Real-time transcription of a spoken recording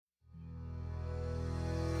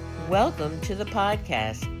Welcome to the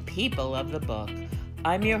podcast, People of the Book.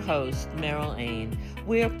 I'm your host, Meryl Ain.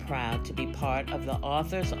 We're proud to be part of the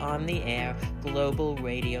Authors on the Air Global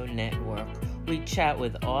Radio Network. We chat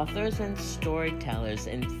with authors and storytellers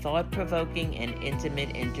in thought-provoking and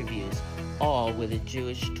intimate interviews, all with a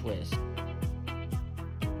Jewish twist.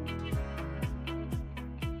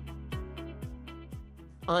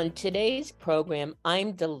 On today's program,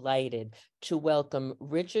 I'm delighted to welcome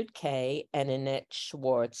Richard Kay and Annette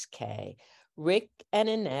Schwartz Kay. Rick and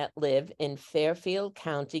Annette live in Fairfield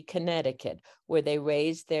County, Connecticut, where they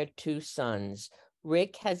raised their two sons.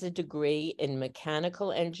 Rick has a degree in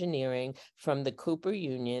mechanical engineering from the Cooper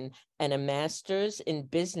Union and a master's in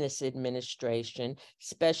business administration,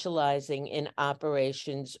 specializing in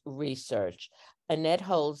operations research. Annette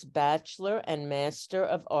holds Bachelor and Master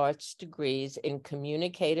of Arts degrees in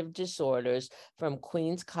communicative disorders from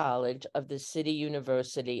Queens College of the City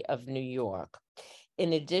University of New York.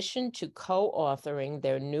 In addition to co-authoring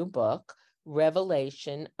their new book,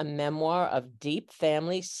 Revelation, a memoir of deep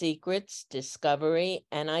family secrets, discovery,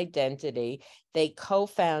 and identity, they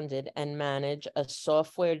co-founded and manage a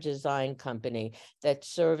software design company that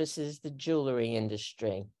services the jewelry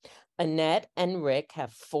industry. Annette and Rick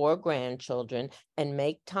have 4 grandchildren and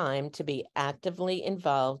make time to be actively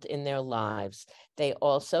involved in their lives. They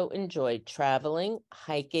also enjoy traveling,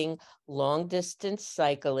 hiking, long-distance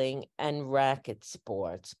cycling, and racket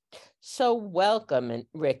sports. So welcome,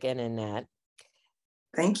 Rick and Annette.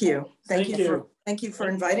 Thank you. Thank you for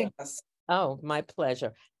inviting us. Oh, my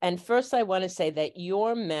pleasure. And first, I want to say that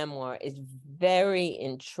your memoir is very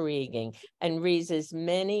intriguing and raises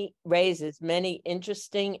many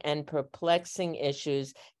interesting and perplexing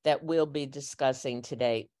issues that we'll be discussing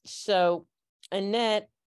today. So, Annette,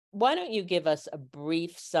 why don't you give us a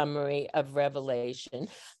brief summary of Revelation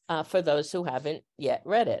for those who haven't yet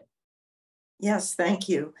read it? Yes, thank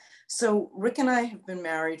you. So Rick and I have been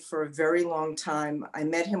married for a very long time. I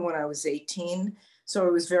met him when I was 18. So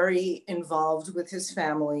I was very involved with his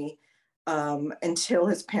family until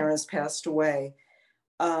his parents passed away.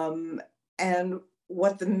 And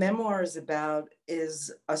what the memoir is about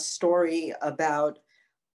is a story about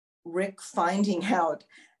Rick finding out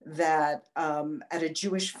that at a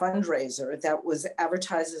Jewish fundraiser that was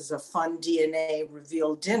advertised as a fun DNA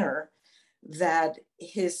reveal dinner, that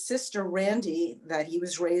his sister Randy, that he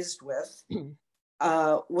was raised with,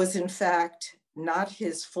 was in fact not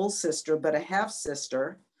his full sister, but a half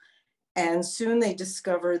sister. And soon they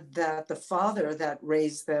discovered that the father that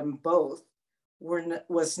raised them both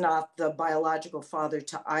was not the biological father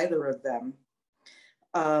to either of them.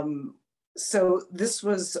 So this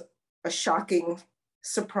was a shocking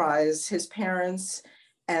surprise. His parents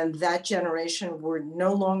and that generation were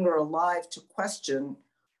no longer alive to question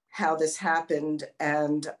how this happened.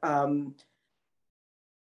 And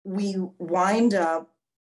we wind up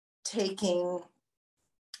taking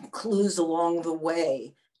clues along the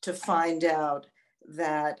way to find out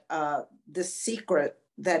that the secret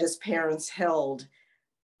that his parents held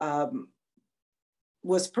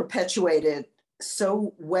was perpetuated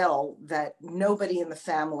so well that nobody in the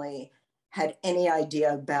family had any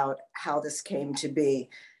idea about how this came to be.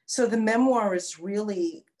 So the memoir is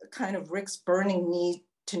really kind of Rick's burning need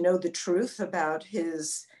to know the truth about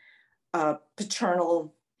his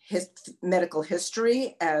paternal medical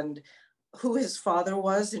history and who his father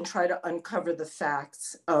was, and try to uncover the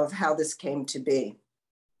facts of how this came to be.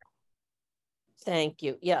 Thank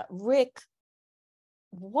you. Yeah, Rick,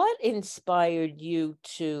 what inspired you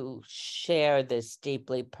to share this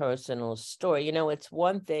deeply personal story? You know, it's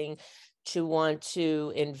one thing to want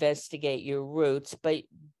to investigate your roots,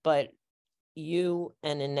 but you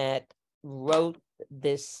and Annette wrote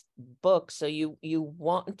this book, so you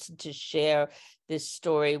wanted to share this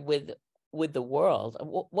story with the world.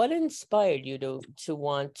 What inspired you to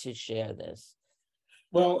want to share this?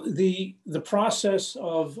 Well, the process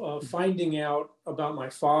of finding out about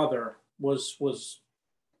my father was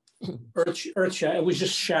earth. It was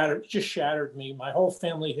just shattered me. My whole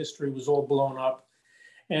family history was all blown up,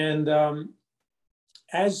 and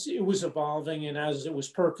as it was evolving and as it was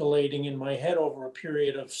percolating in my head over a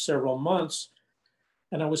period of several months,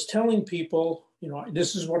 and I was telling people, you know,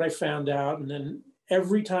 this is what I found out, and then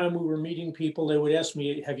every time we were meeting people, they would ask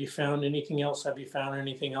me, have you found anything else? Have you found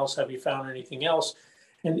anything else? Have you found anything else?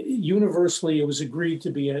 And universally, it was agreed to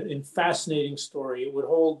be a fascinating story. It would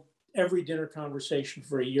hold every dinner conversation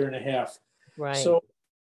for a year and a half. Right. So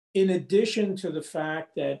in addition to the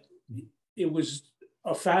fact that it was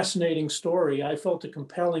a fascinating story, I felt a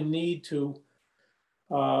compelling need to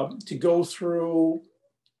go through,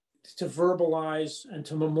 to verbalize and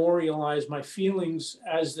to memorialize my feelings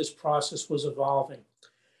as this process was evolving.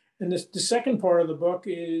 And the second part of the book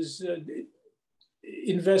is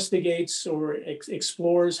investigates or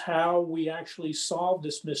explores how we actually solve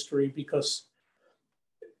this mystery, because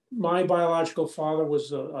my biological father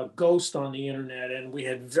was a ghost on the internet, and we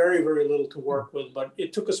had very, very little to work with, but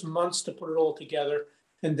it took us months to put it all together.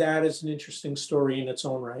 And that is an interesting story in its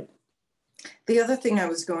own right. The other thing I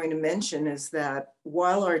was going to mention is that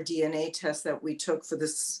while our DNA test that we took for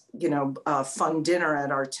this, fun dinner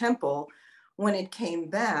at our temple, when it came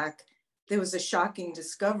back, there was a shocking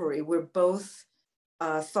discovery. We're both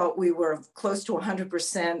thought we were close to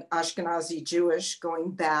 100% Ashkenazi Jewish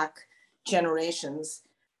going back generations.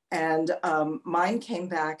 And mine came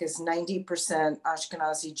back as 90%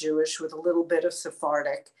 Ashkenazi Jewish with a little bit of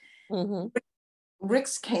Sephardic. Mm-hmm.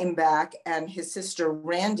 Rick's came back, and his sister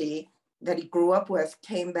Randy, that he grew up with,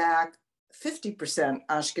 came back 50%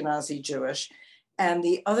 Ashkenazi Jewish. And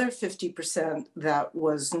the other 50% that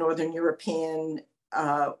was Northern European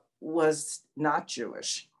was not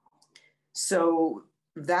Jewish. So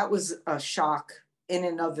that was a shock in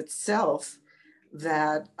and of itself,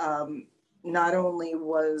 that not only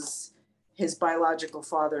was his biological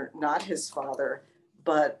father not his father,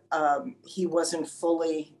 but he wasn't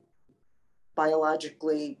fully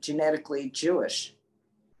biologically, genetically Jewish.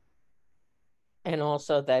 And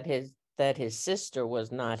also that his sister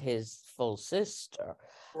was not his full sister.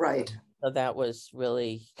 Right. So that was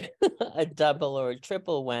really a double or a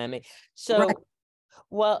triple whammy. So, Right.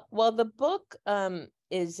 well, the book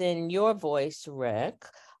is in your voice, Rick.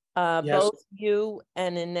 Yes. Both you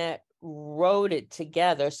and Annette wrote it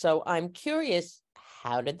together. So I'm curious,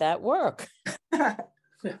 how did that work?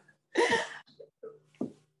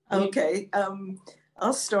 Okay,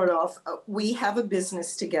 I'll start off. We have a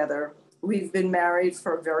business together. We've been married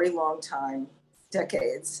for a very long time,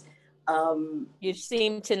 decades. You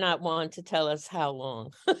seem to not want to tell us how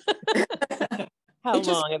long. How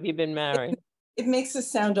long have you been married? It makes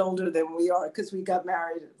us sound older than we are, because we got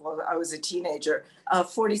married, well, I was a teenager,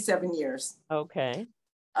 47 years. Okay.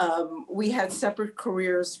 We had separate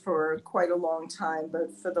careers for quite a long time,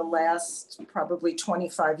 but for the last probably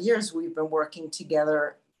 25 years, we've been working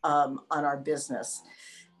together on our business.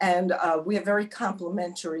 And we have very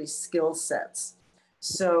complementary skill sets.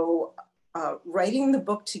 So writing the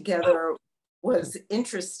book together was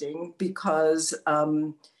interesting because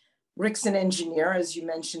Rick's an engineer, as you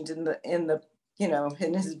mentioned in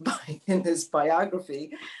his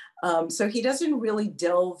biography. So he doesn't really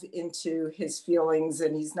delve into his feelings,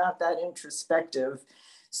 and he's not that introspective.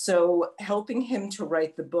 So helping him to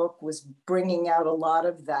write the book was bringing out a lot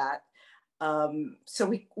of that.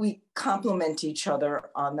 So we complement each other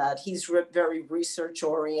on that. He's very research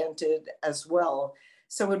oriented as well.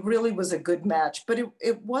 So it really was a good match, but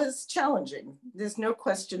it was challenging. There's no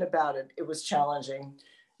question about it. It was challenging.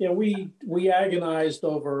 Yeah, we agonized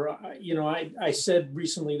over, I said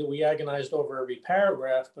recently that we agonized over every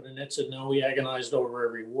paragraph, but Annette said, no, we agonized over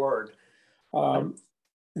every word. A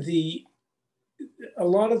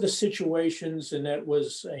lot of the situations, Annette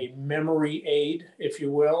was a memory aid, if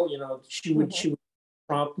you will. She would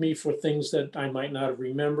prompt me for things that I might not have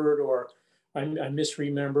remembered, or I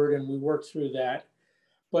misremembered, and we worked through that.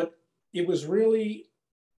 But it was really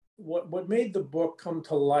what made the book come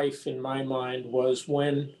to life in my mind was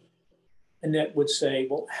when Annette would say,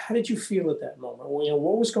 well, how did you feel at that moment? Well,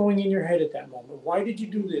 what was going in your head at that moment? Why did you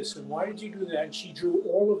do this? And why did you do that? And she drew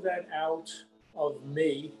all of that out of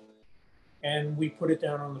me, and we put it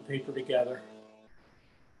down on the paper together.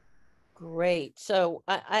 Great. So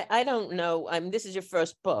I don't know. This is your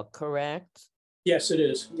first book, correct? Yes, it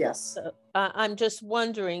is. Yes. I'm just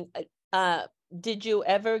wondering, did you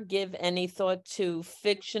ever give any thought to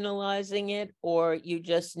fictionalizing it, or you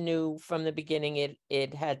just knew from the beginning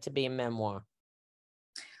it had to be a memoir?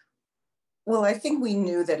 Well, I think we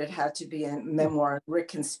knew that it had to be a memoir. Rick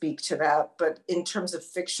can speak to that. But in terms of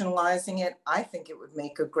fictionalizing it, I think it would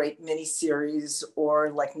make a great miniseries or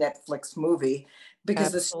like Netflix movie,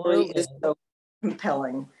 because Absolutely. The story is so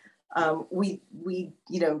compelling. We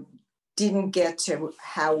didn't get to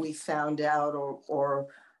how we found out or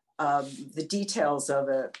the details of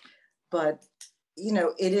it, but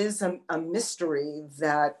it is a mystery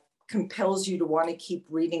that compels you to want to keep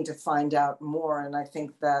reading to find out more. And I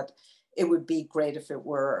think that it would be great if it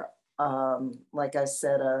were, like I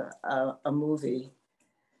said, a movie.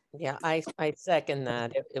 Yeah, I second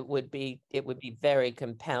that. It would be very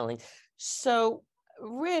compelling. So,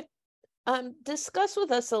 Rick, discuss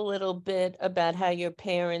with us a little bit about how your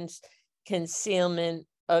parents' concealment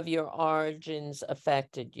of your origins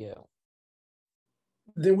affected you.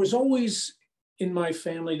 There was always, in my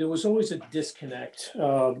family, there was always a disconnect.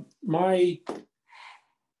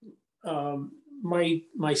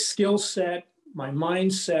 my skill set, my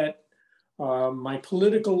mindset, my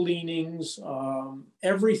political leanings,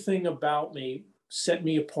 everything about me set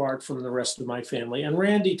me apart from the rest of my family, and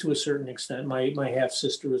Randy to a certain extent, my half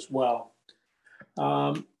sister as well.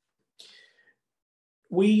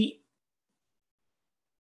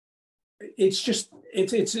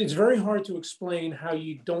 It's very hard to explain how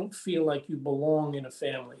you don't feel like you belong in a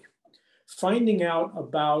family. Finding out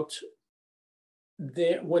about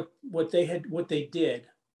what they did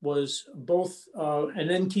was both, and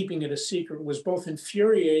then keeping it a secret was both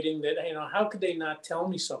infuriating. That, you know, how could they not tell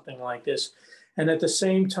me something like this? And at the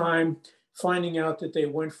same time, finding out that they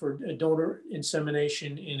went for a donor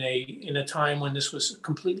insemination in a time when this was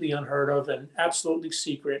completely unheard of and absolutely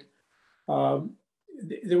secret.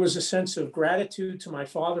 There was a sense of gratitude to my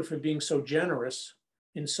father for being so generous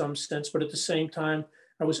in some sense, but at the same time,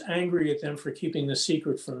 I was angry at them for keeping the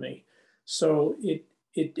secret from me. So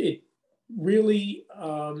it really,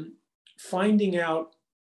 finding out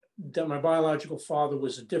that my biological father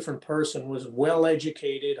was a different person, was well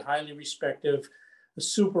educated, highly respected, a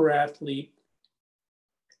super athlete,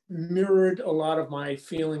 mirrored a lot of my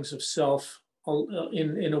feelings of self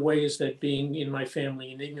in a ways that being in my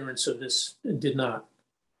family in ignorance of this did not.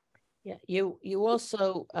 Yeah, you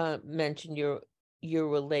also mentioned your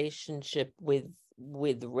relationship with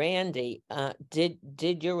Randy.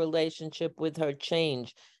 Did your relationship with her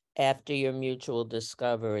change after your mutual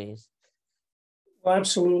discoveries? Well,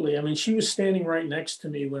 absolutely. I mean, she was standing right next to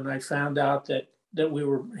me when I found out that we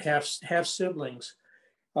were half siblings.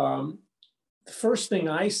 The first thing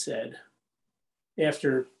I said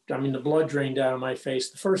after, I mean, the blood drained out of my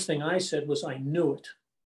face, the first thing I said was, I knew it.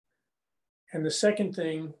 And the second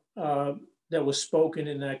thing that was spoken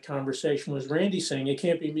in that conversation was Randy saying, it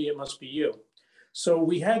can't be me, it must be you. So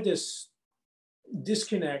we had this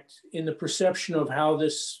disconnect in the perception of how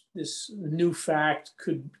this new fact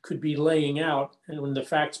could be laying out and the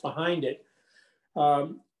facts behind it.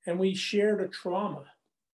 And we shared a trauma.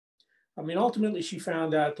 I mean, ultimately, she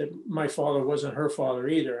found out that my father wasn't her father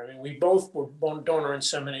either. I mean, we both were donor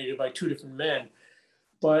inseminated by two different men.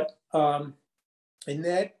 But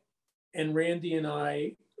Annette and Randy and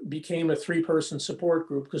I became a three-person support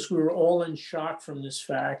group because we were all in shock from this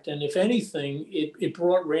fact. And if anything, it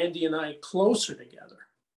brought Randy and I closer together.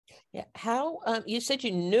 Yeah. How, you said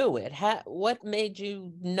you knew it. What made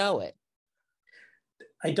you know it?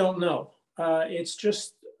 I don't know. It's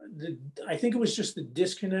just, I think it was just the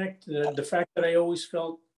disconnect, the fact that I always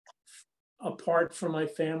felt apart from my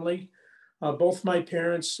family. Both my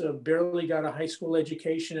parents barely got a high school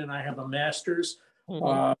education, and I have a master's.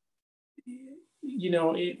 Mm-hmm. You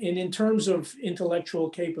know, in terms of intellectual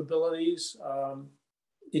capabilities,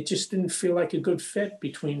 it just didn't feel like a good fit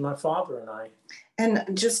between my father and I.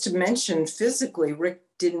 And just to mention, physically, Rick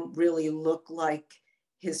didn't really look like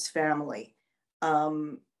his family.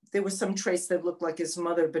 There were some traits that looked like his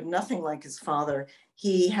mother, but nothing like his father.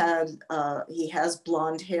 He has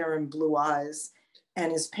blonde hair and blue eyes,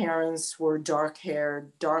 and his parents were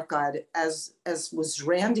dark-haired, dark-eyed, as is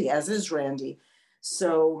Randy.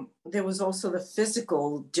 So there was also the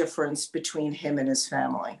physical difference between him and his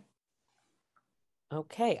family.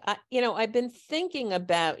 Okay. I've been thinking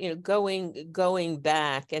about, going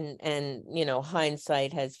back and,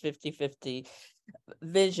 hindsight has 50-50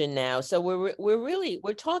 vision now. So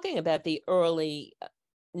we're talking about the early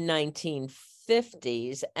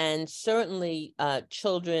 1950s, and certainly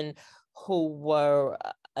children who were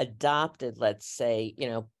adopted, let's say,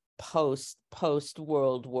 post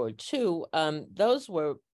World War II, those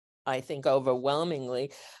were, I think,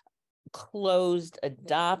 overwhelmingly closed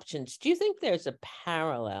adoptions. Do you think there's a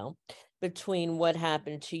parallel between what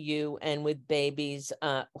happened to you and with babies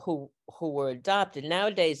who were adopted?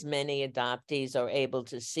 Nowadays, many adoptees are able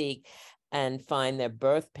to seek and find their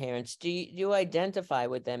birth parents. Do you identify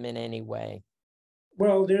with them in any way?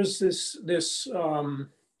 Well, there's this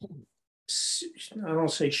I don't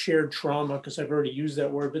say shared trauma because I've already used that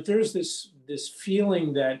word, but there's this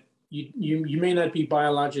feeling that you may not be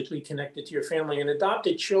biologically connected to your family, and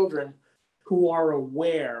adopted children who are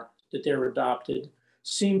aware that they're adopted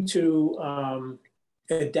seem to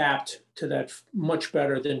adapt to that much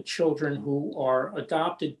better than children who are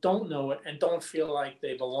adopted, don't know it, and don't feel like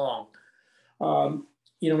they belong.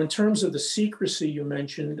 In terms of the secrecy you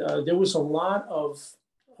mentioned, there was a lot of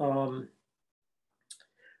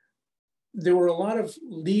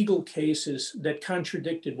legal cases that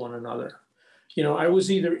contradicted one another. I was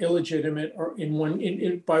either illegitimate, or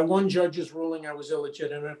by one judge's ruling, I was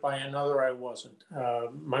illegitimate. By another, I wasn't.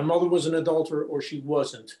 My mother was an adulterer, or she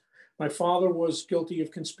wasn't. My father was guilty of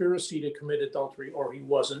conspiracy to commit adultery, or he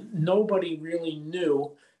wasn't. Nobody really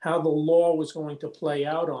knew how the law was going to play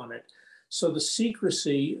out on it. So the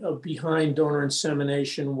secrecy behind donor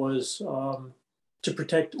insemination was to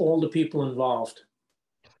protect all the people involved.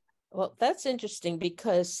 Well, that's interesting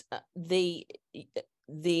because the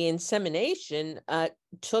insemination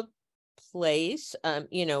took place, at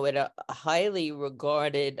a highly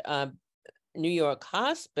regarded New York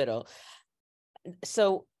hospital.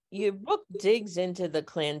 So your book digs into the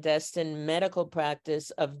clandestine medical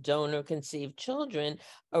practice of donor-conceived children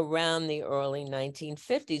around the early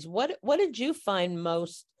 1950s. What did you find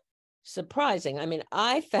most surprising? I mean,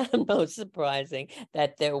 I found most surprising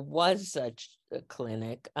that there was such a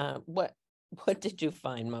clinic. What did you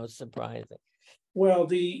find most surprising? Well,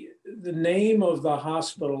 the name of the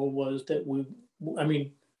hospital was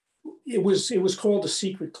it was called the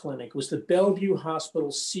Secret Clinic. It was the Bellevue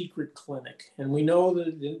Hospital Secret Clinic. And we know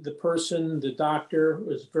that the doctor,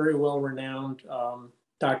 was very well renowned,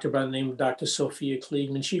 doctor by the name of Dr. Sophia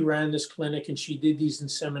Kliegman. She ran this clinic and she did these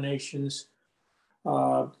inseminations.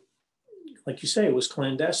 Like you say, it was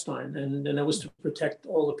clandestine, and it was to protect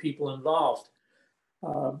all the people involved.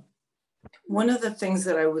 One of the things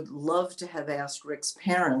that I would love to have asked Rick's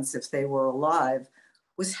parents, if they were alive,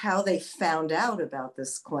 was how they found out about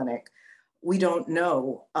this clinic. We don't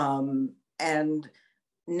know. And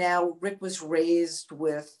now Rick was raised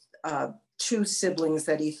with 2 siblings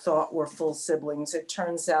that he thought were full siblings. It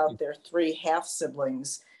turns out they're 3 half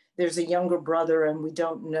siblings. There's a younger brother, and we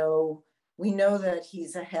don't know. We know that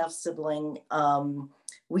he's a half sibling.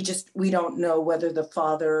 We don't know whether the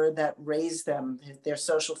father that raised them, their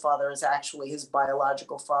social father, is actually his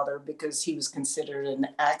biological father, because he was considered an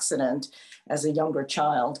accident as a younger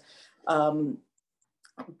child.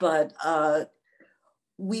 But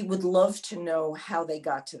we would love to know how they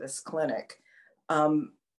got to this clinic.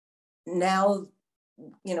 Now,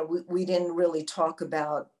 we didn't really talk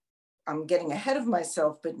about, I'm getting ahead of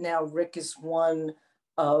myself, but now Rick is one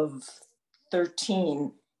of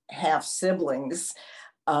 13 half siblings.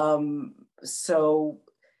 So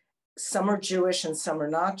some are Jewish and some are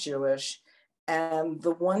not Jewish. And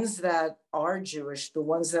the ones that are Jewish, the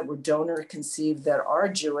ones that were donor conceived that are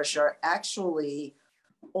Jewish, are actually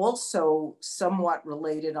also somewhat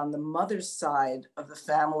related on the mother's side of the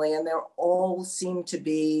family. And they all seem to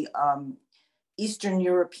be Eastern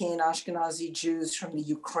European Ashkenazi Jews from the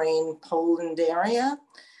Ukraine, Poland area.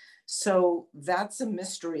 So that's a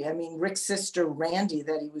mystery. I mean, Rick's sister, Randy,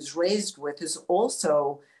 that he was raised with, is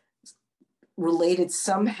also related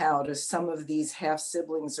somehow to some of these half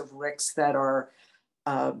siblings of Rick's that are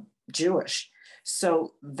Jewish.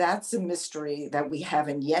 So that's a mystery that we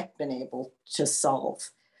haven't yet been able to solve.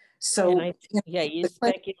 So you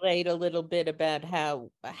speculate a little bit about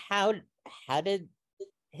how did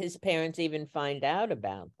his parents even find out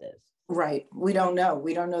about this? Right. We don't know.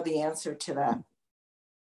 We don't know the answer to that.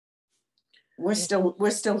 We're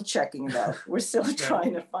still checking it out. We're still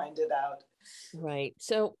trying to find it out. Right.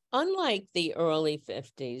 So unlike the early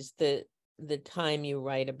 50s, the time you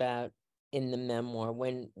write about in the memoir,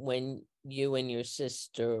 when you and your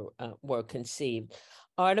sister were conceived,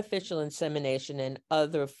 artificial insemination and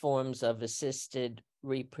other forms of assisted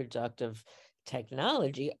reproductive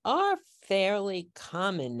technology are fairly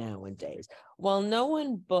common nowadays. While no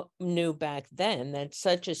one knew back then that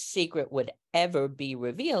such a secret would ever be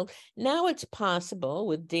revealed, now it's possible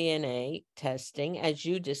with DNA testing, as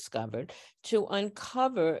you discovered, to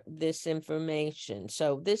uncover this information.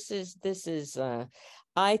 So to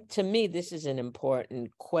me, this is an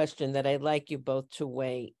important question that I'd like you both to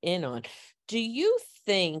weigh in on. Do you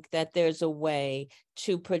think that there's a way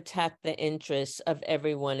to protect the interests of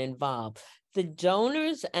everyone involved? The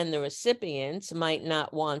donors and the recipients might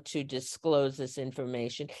not want to disclose this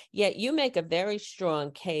information, yet you make a very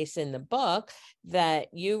strong case in the book that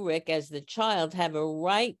you, Rick, as the child, have a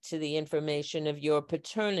right to the information of your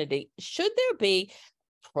paternity. Should there be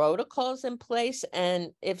protocols in place?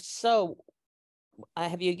 And if so,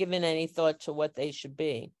 have you given any thought to what they should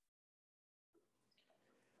be?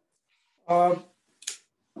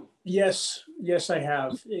 Yes, I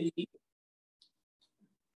have.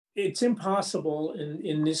 It's impossible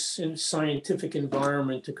in this scientific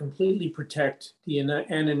environment to completely protect the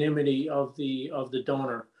anonymity of the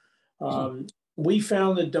donor. We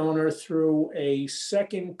found the donor through a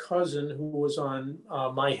second cousin who was on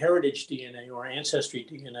MyHeritage DNA or Ancestry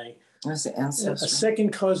DNA. That's the ancestry. A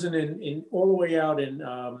second cousin in all the way out in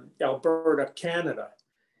Alberta, Canada,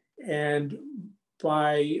 and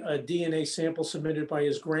by a DNA sample submitted by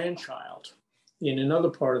his grandchild in another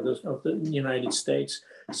part of the United States.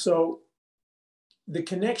 So the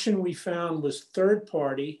connection we found was third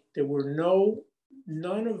party. There were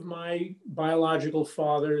none of my biological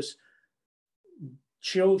father's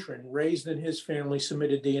children raised in his family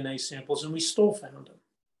submitted DNA samples, and we still found them.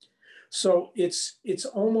 So it's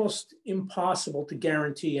almost impossible to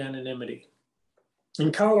guarantee anonymity.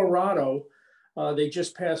 In Colorado, they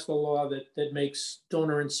just passed a law that makes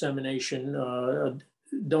donor insemination,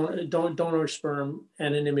 donor sperm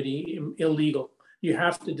anonymity illegal. You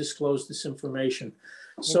have to disclose this information.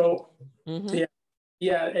 So,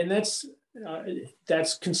 yeah, and that's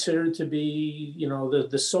considered to be,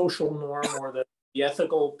 the social norm or the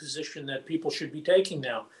ethical position that people should be taking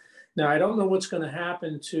now. Now, I don't know what's going to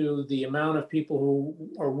happen to the amount of people who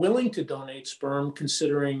are willing to donate sperm,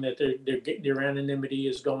 considering that their anonymity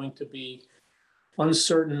is going to be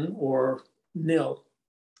uncertain or nil.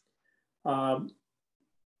 But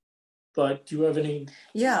do you have any?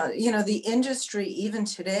 Yeah, the industry even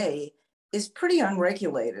today is pretty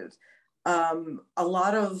unregulated. A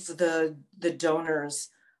lot of the donors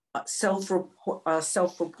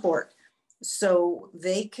self-report. So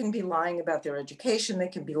they can be lying about their education, they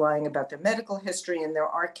can be lying about their medical history, and there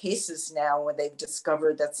are cases now where they've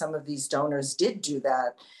discovered that some of these donors did do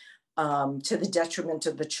that to the detriment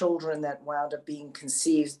of the children that wound up being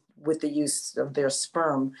conceived with the use of their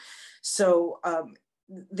sperm. So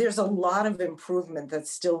there's a lot of improvement that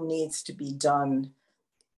still needs to be done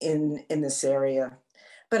in this area.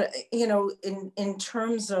 But, in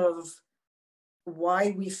terms of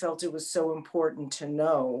why we felt it was so important to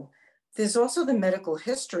know, there's also the medical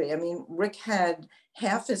history. I mean, Rick had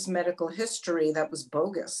half his medical history that was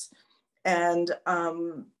bogus. And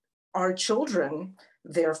our children,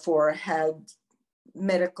 therefore, had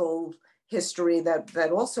medical history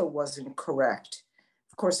that also wasn't correct.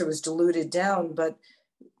 Of course, it was diluted down, but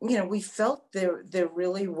we felt there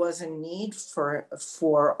really was a need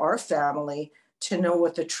for our family to know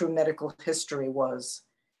what the true medical history was.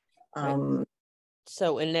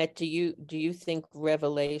 So, Annette, do you think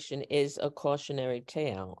Revelation is a cautionary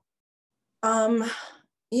tale?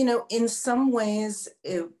 In some ways,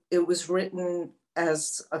 it was written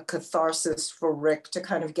as a catharsis for Rick to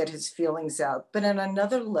kind of get his feelings out. But on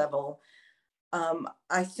another level,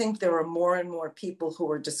 I think there are more and more people who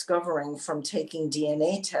are discovering from taking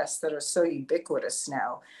DNA tests that are so ubiquitous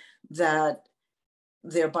now that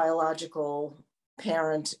their biological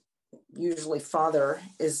parent, usually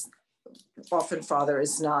often father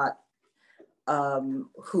is not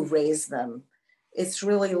who raised them. It's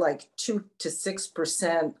really like 2 to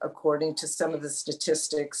 6%, according to some of the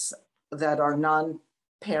statistics, that are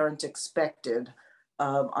non-parent expected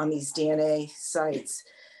on these DNA sites.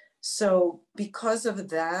 So because of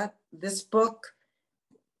that, this book,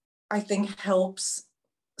 I think, helps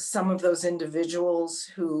some of those individuals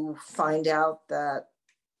who find out that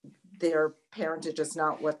their parentage is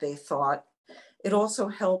not what they thought. It also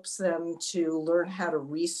helps them to learn how to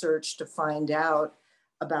research to find out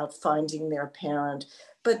about finding their parent.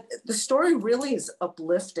 But the story really is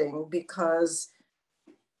uplifting because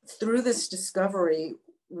through this discovery,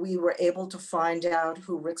 we were able to find out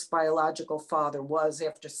who Rick's biological father was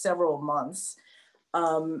after several months,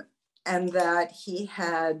 and that he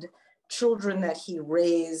had children that he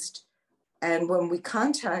raised. And when we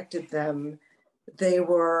contacted them, they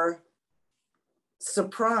were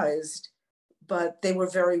surprised, but they were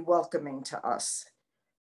very welcoming to us.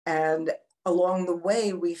 And along the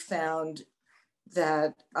way, we found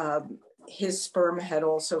that his sperm had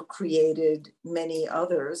also created many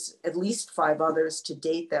others, at least 5 others to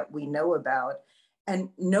date that we know about. And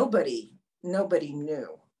nobody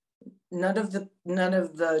knew. None of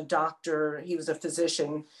the doctor, he was a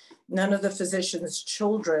physician, none of the physician's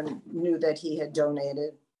children knew that he had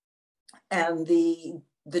donated. And the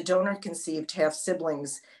donor conceived half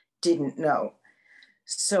siblings didn't know.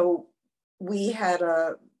 So we had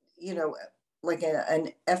an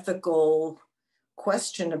ethical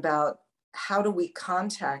question about how do we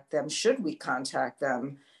contact them? Should we contact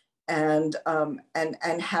them? And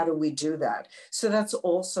how do we do that? So that's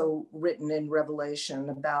also written in Revelation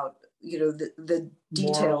about, the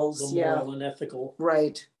details. Moral and ethical.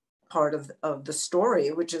 Right. Part of the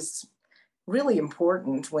story, which is really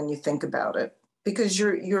important when you think about it, because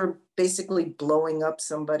you're basically blowing up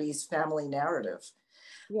somebody's family narrative.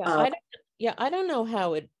 I don't know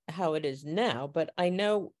how it is now, but I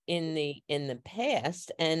know in the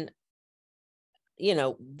past, and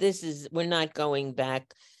we're not going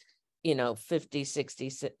back 50,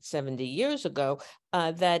 60, 70 years ago,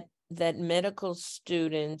 that medical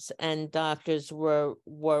students and doctors were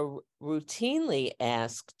routinely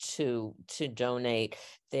asked to donate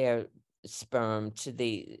their sperm to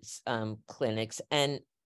these clinics. And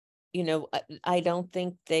I don't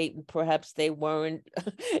think they weren't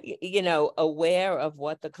aware of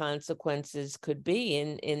what the consequences could be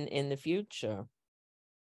in the future.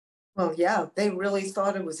 Well, yeah, they really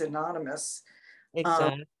thought it was anonymous.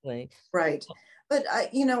 Um, Exactly. right. But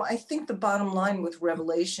I think the bottom line with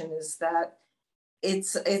Revelation is that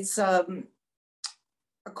it's a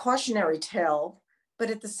cautionary tale, but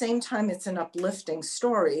at the same time, it's an uplifting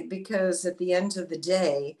story because at the end of the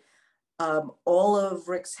day, all of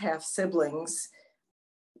Rick's half siblings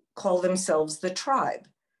call themselves the tribe.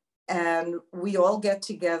 And we all get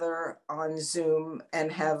together on Zoom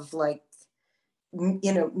and have like,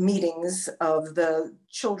 meetings of the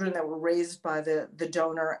children that were raised by the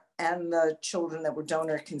donor and the children that were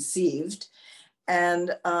donor conceived.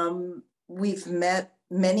 And we've met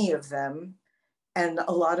many of them, and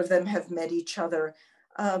a lot of them have met each other.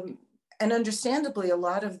 And understandably, a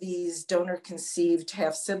lot of these donor conceived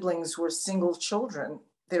half siblings were single children.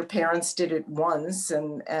 Their parents did it once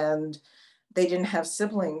and they didn't have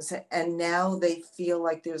siblings. And now they feel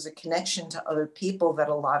like there's a connection to other people that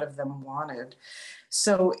a lot of them wanted.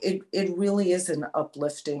 So it really is an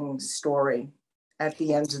uplifting story at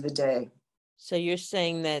the end of the day. So you're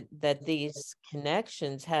saying that these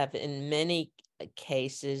connections have, in many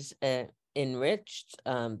cases, enriched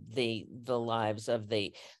the lives of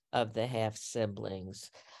the half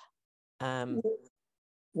siblings. Well,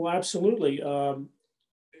 absolutely. I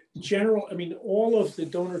mean, all of the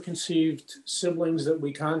donor conceived siblings that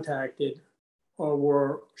we contacted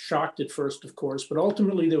were shocked at first, of course, but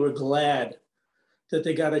ultimately they were glad that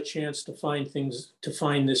they got a chance to find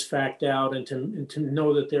this fact out, and to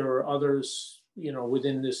know that there are others,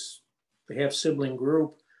 within this half sibling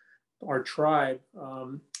group, our tribe.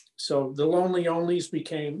 So the lonely onlys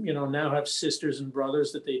became, now have sisters and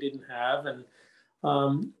brothers that they didn't have. And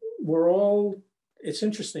it's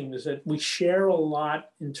interesting is that we share a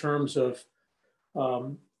lot in terms of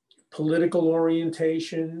political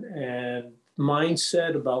orientation and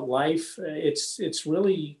mindset about life. It's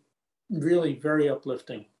really, really very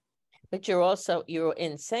uplifting. But you're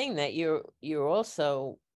in saying that you're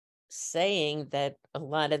also saying that a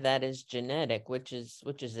lot of that is genetic, which is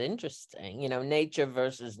interesting, nature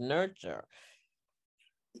versus nurture.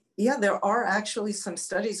 Yeah, there are actually some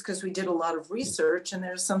studies, because we did a lot of research, and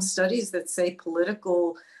there's some studies that say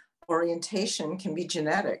political orientation can be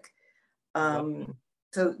genetic.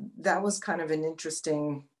 So that was kind of an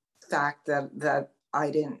interesting fact that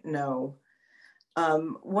I didn't know.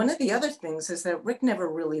 One of the other things is that Rick never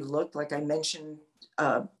really looked, like I mentioned,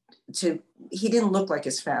 he didn't look like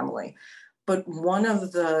his family. But one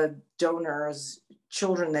of the donors'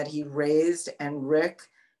 children that he raised and Rick,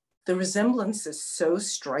 the resemblance is so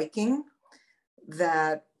striking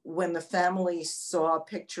that when the family saw a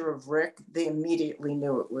picture of Rick, they immediately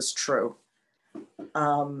knew it was true.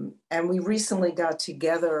 And we recently got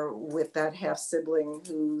together with that half sibling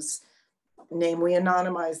whose name, we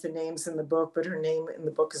anonymized the names in the book, but her name in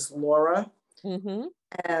the book is Laura. Mm-hmm.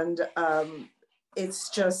 And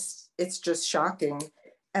it's just shocking.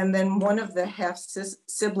 And then one of the half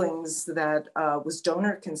siblings that was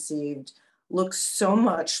donor conceived looks so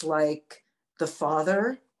much like the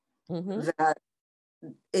father, mm-hmm. that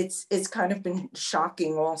it's kind of been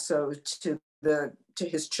shocking also to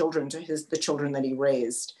his children, the children that he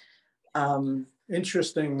raised.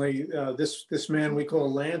 Interestingly, this man we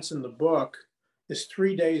call Lance in the book is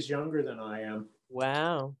 3 days younger than I am.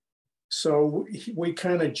 Wow. So we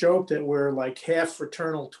kind of joke that we're like half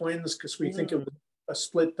fraternal twins, because we think of a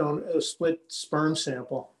split sperm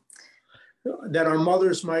sample. That our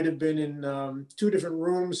mothers might have been in 2 different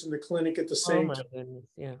rooms in the clinic at the same time. Oh my goodness,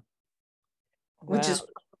 yeah. Which is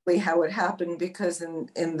probably how it happened, because in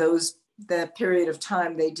that period of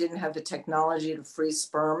time, they didn't have the technology to freeze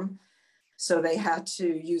sperm. So they had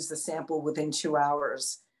to use the sample within 2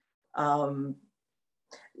 hours. Also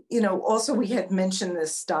we had mentioned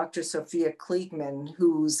this Dr. Sophia Kliegman,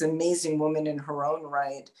 who's an amazing woman in her own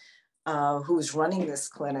right, who's running this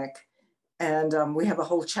clinic. And we have a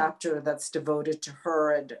whole chapter that's devoted to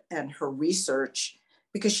her and her research,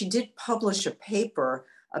 because she did publish a paper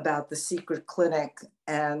about the secret clinic,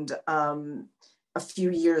 and a few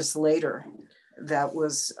years later that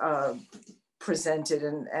was presented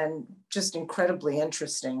and just incredibly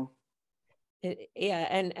interesting. Yeah,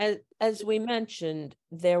 and as we mentioned,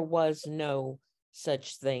 there was no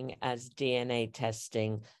such thing as DNA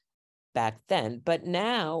testing back then, but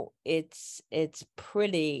now it's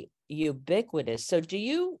pretty ubiquitous. So do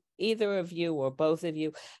you, either of you or both of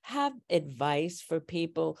you, have advice for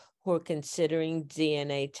people who are considering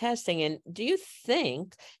DNA testing? And do you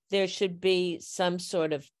think there should be some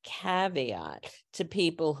sort of caveat to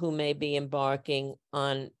people who may be embarking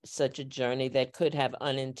on such a journey that could have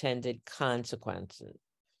unintended consequences?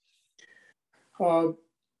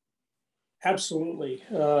 Absolutely.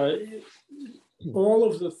 all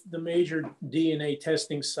of the major DNA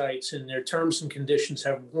testing sites in their terms and conditions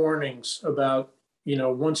have warnings about,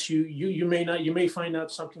 once you may find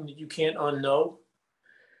out something that you can't unknow.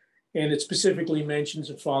 And it specifically mentions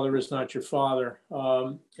that father is not your father.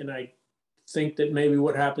 And I think that maybe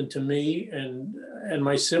what happened to me and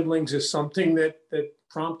my siblings is something that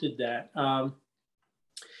prompted that.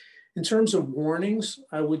 In terms of warnings,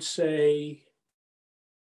 I would say,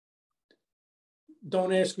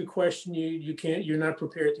 don't ask a question you're not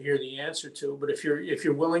prepared to hear the answer to. But if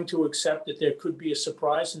you're willing to accept that there could be a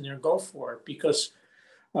surprise in there, go for it, because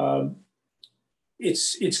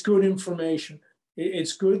it's good information.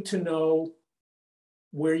 It's good to know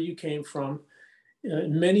where you came from.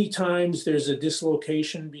 Many times there's a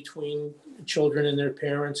dislocation between children and their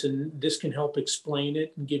parents, and this can help explain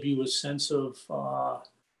it and give you a sense of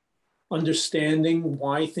understanding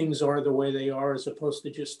why things are the way they are, as opposed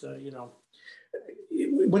to just,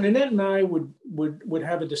 when Annette and I would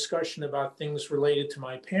have a discussion about things related to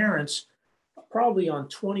my parents, probably on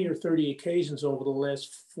 20 or 30 occasions over the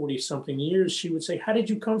last 40 something years, she would say, "How did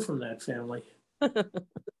you come from that family?"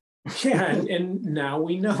 Yeah, and now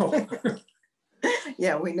we know.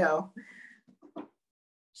 Yeah, we know.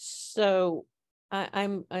 So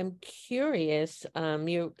I'm curious.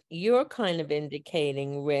 You're kind of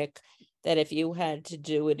indicating, Rick, that if you had to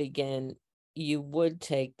do it again, you would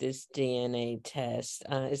take this DNA test.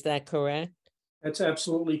 Is that correct? That's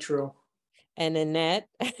absolutely true. And Annette,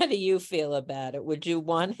 how do you feel about it? Would you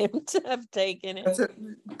want him to have taken it? That's a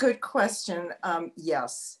good question.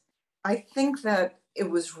 Yes, I think that it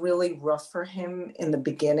was really rough for him in the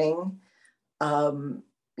beginning.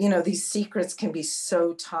 These secrets can be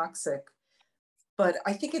so toxic, but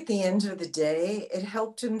I think at the end of the day, it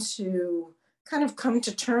helped him to kind of come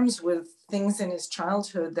to terms with things in his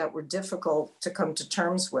childhood that were difficult to come to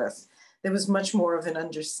terms with. There was much more of an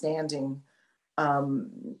understanding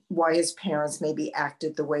why his parents maybe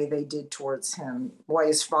acted the way they did towards him, why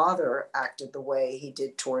his father acted the way he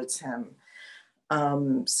did towards him.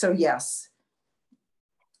 So yes,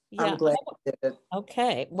 Yeah, I'm glad he did it.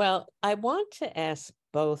 Okay. Well, I want to ask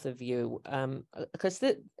both of you, because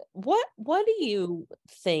what do you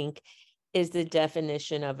think is the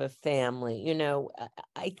definition of a family?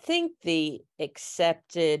 I think the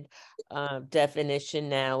accepted definition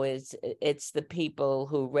now is it's the people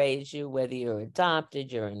who raise you, whether you're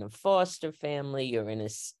adopted, you're in a foster family, you're in a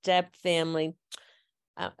step family.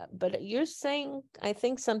 But you're saying, I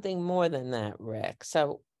think, something more than that, Rick.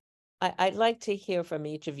 So I'd like to hear from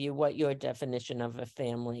each of you what your definition of a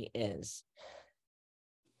family is.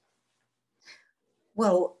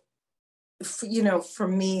 Well, for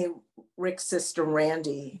me, Rick's sister,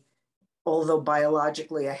 Randy, although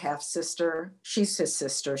biologically a half sister, she's his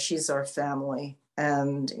sister. She's our family.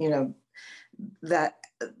 And, that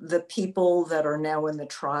the people that are now in the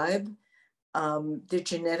tribe, they're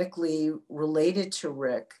genetically related to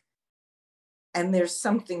Rick. And there's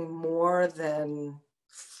something more than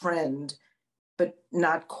friend, but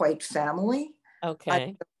not quite family.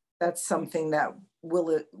 Okay. That's something that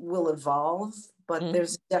will evolve, but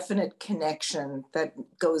there's a definite connection that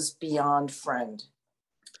goes beyond friend.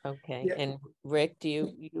 Okay. Yeah. And Rick, do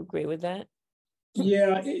you agree with that?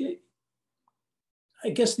 Yeah, I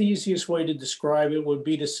guess the easiest way to describe it would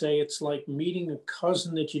be to say it's like meeting a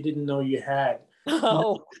cousin that you didn't know you had.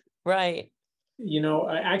 Oh, right.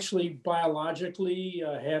 Actually, biologically,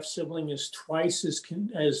 a half sibling is twice as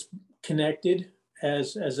connected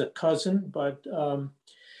as a cousin, but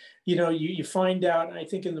you find out. I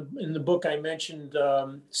think in the book I mentioned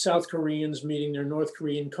South Koreans meeting their North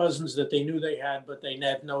Korean cousins that they knew they had, but they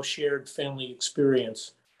had no shared family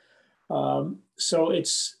experience. So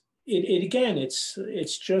it's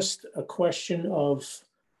just a question of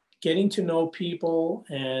getting to know people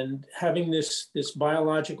and having this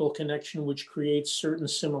biological connection, which creates certain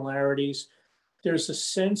similarities. There's a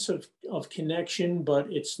sense of connection, but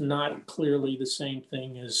it's not clearly the same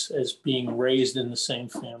thing as being raised in the same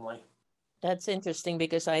family. That's interesting,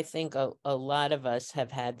 because I think a lot of us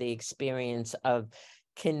have had the experience of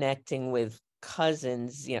connecting with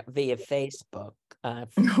cousins, via Facebook.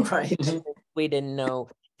 Right. We didn't know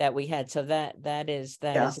that we had. So that is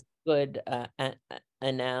a good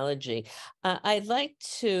analogy. I'd like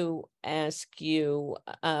to ask you,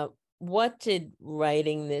 what did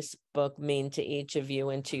writing this book mean to each of you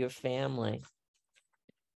and to your family?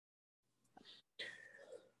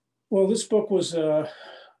 Well, this book was a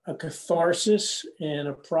catharsis and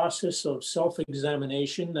a process of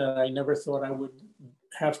self-examination that I never thought I would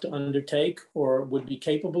have to undertake or would be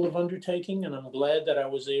capable of undertaking. And I'm glad that I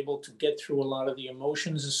was able to get through a lot of the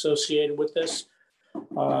emotions associated with this.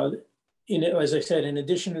 as I said, in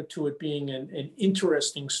addition to it being an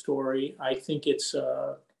interesting story, I think it's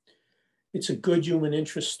a good human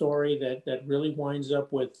interest story that really winds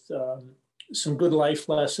up with some good life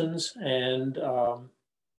lessons, and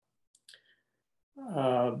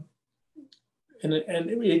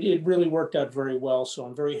it really worked out very well. So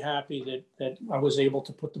I'm very happy that I was able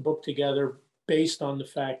to put the book together based on the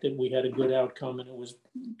fact that we had a good outcome, and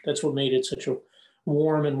that's what made it such a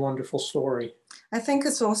warm and wonderful story. I think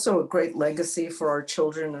it's also a great legacy for our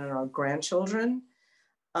children and our grandchildren.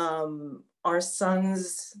 Our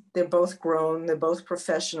sons, they're both grown, they're both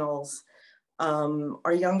professionals.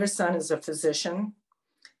 Our younger son is a physician,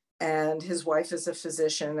 and his wife is a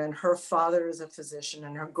physician, and her father is a physician,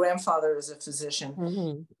 and her grandfather is a physician.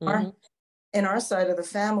 Mm-hmm, mm-hmm. In our side of the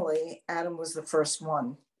family, Adam was the first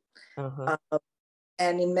one. Uh-huh.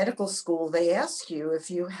 And in medical school, they ask you if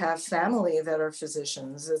you have family that are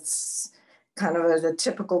physicians. It's kind of the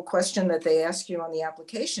typical question that they ask you on the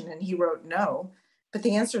application. And he wrote no, but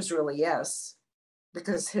the answer is really yes,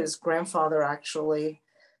 because his grandfather actually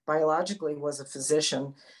biologically was a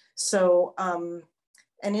physician. So,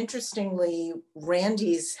 and interestingly,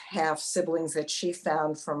 Randy's half siblings that she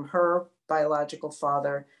found from her biological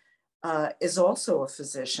father is also a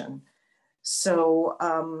physician.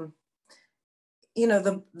 So, you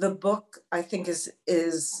know, the book, I think,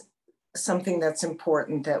 is something that's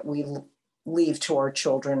important that we leave to our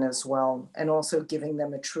children as well, and also giving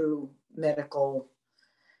them a true medical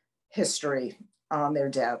history on their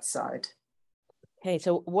dad's side. Okay,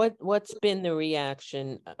 so what's been the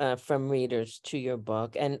reaction from readers to your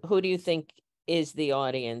book, and who do you think is the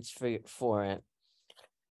audience for it?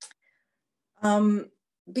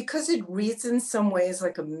 Because it reads in some ways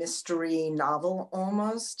like a mystery novel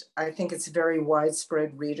almost, I think it's very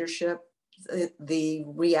widespread readership. The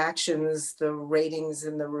reactions, the ratings,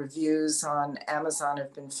 and the reviews on Amazon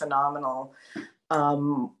have been phenomenal.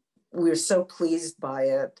 We're so pleased by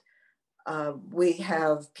it. We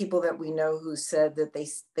have people that we know who said that they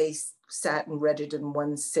sat and read it in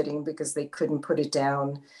one sitting because they couldn't put it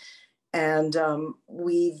down. And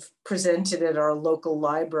we've presented at our local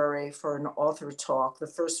library for an author talk, the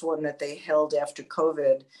first one that they held after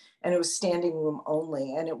COVID, and it was standing room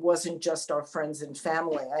only. And it wasn't just our friends and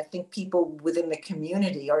family. I think people within the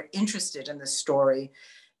community are interested in this story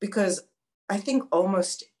because I think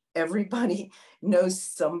almost everybody knows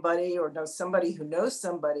somebody or knows somebody who knows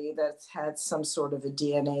somebody that's had some sort of a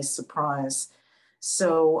DNA surprise.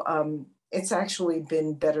 So it's actually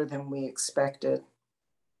been better than we expected.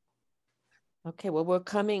 Okay, well, we're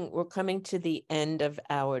coming to the end of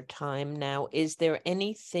our time now. Is there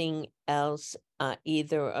anything else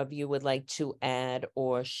either of you would like to add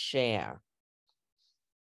or share?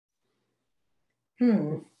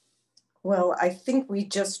 Well, I think we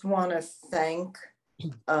just want to thank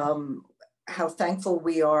how thankful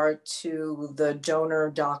we are to the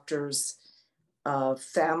donor doctors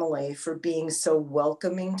family for being so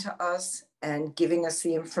welcoming to us and giving us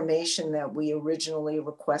the information that we originally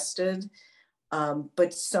requested.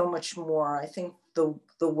 But so much more. I think the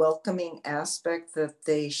welcoming aspect that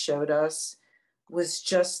they showed us was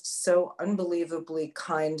just so unbelievably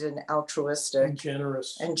kind and altruistic And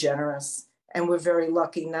generous. And we're very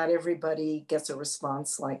lucky. Not everybody gets a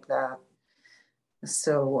response like that.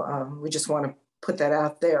 So we just want to put that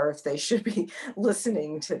out there if they should be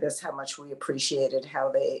listening to this, how much we appreciated how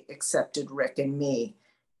they accepted Rick and me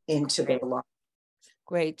into their life.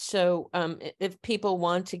 Great. So if people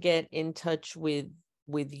want to get in touch with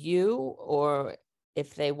you, or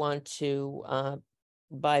if they want to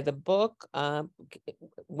buy the book,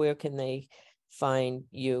 where can they find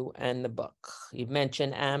you and the book? You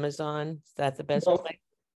mentioned Amazon. Is that the best place?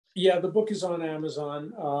 Yeah, the book is on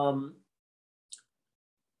Amazon.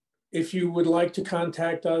 If you would like to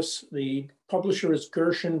contact us, the publisher is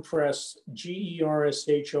Gershon Press,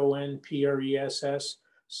 GERSHON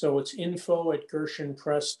So it's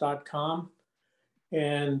info@gershonpress.com.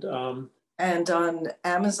 And on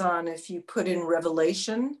Amazon, if you put in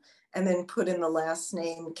Revelation and then put in the last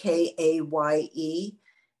name Kaye,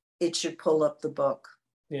 it should pull up the book.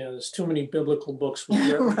 Yeah, there's too many biblical books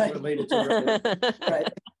related to Revelation.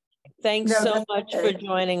 Right. Thanks so much for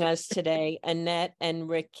joining us today, Annette and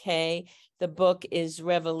Rick Kay. The book is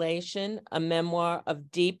Revelation, a memoir of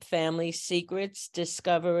deep family secrets,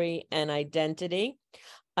 discovery, and identity.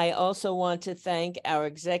 I also want to thank our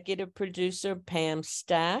executive producer, Pam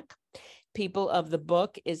Stack. People of the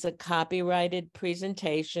Book is a copyrighted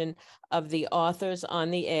presentation of the Authors on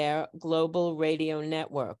the Air Global Radio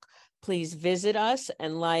Network. Please visit us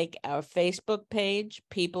and like our Facebook page,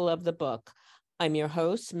 People of the Book. I'm your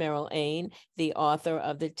host, Meryl Ain, the author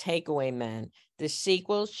of The Takeaway Man. The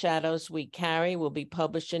sequel, Shadows We Carry, will be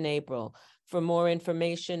published in April. For more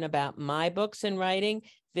information about my books and writing,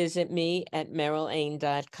 visit me at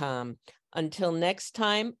merylain.com. Until next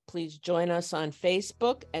time, please join us on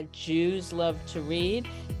Facebook at Jews Love to Read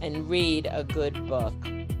and read a good book.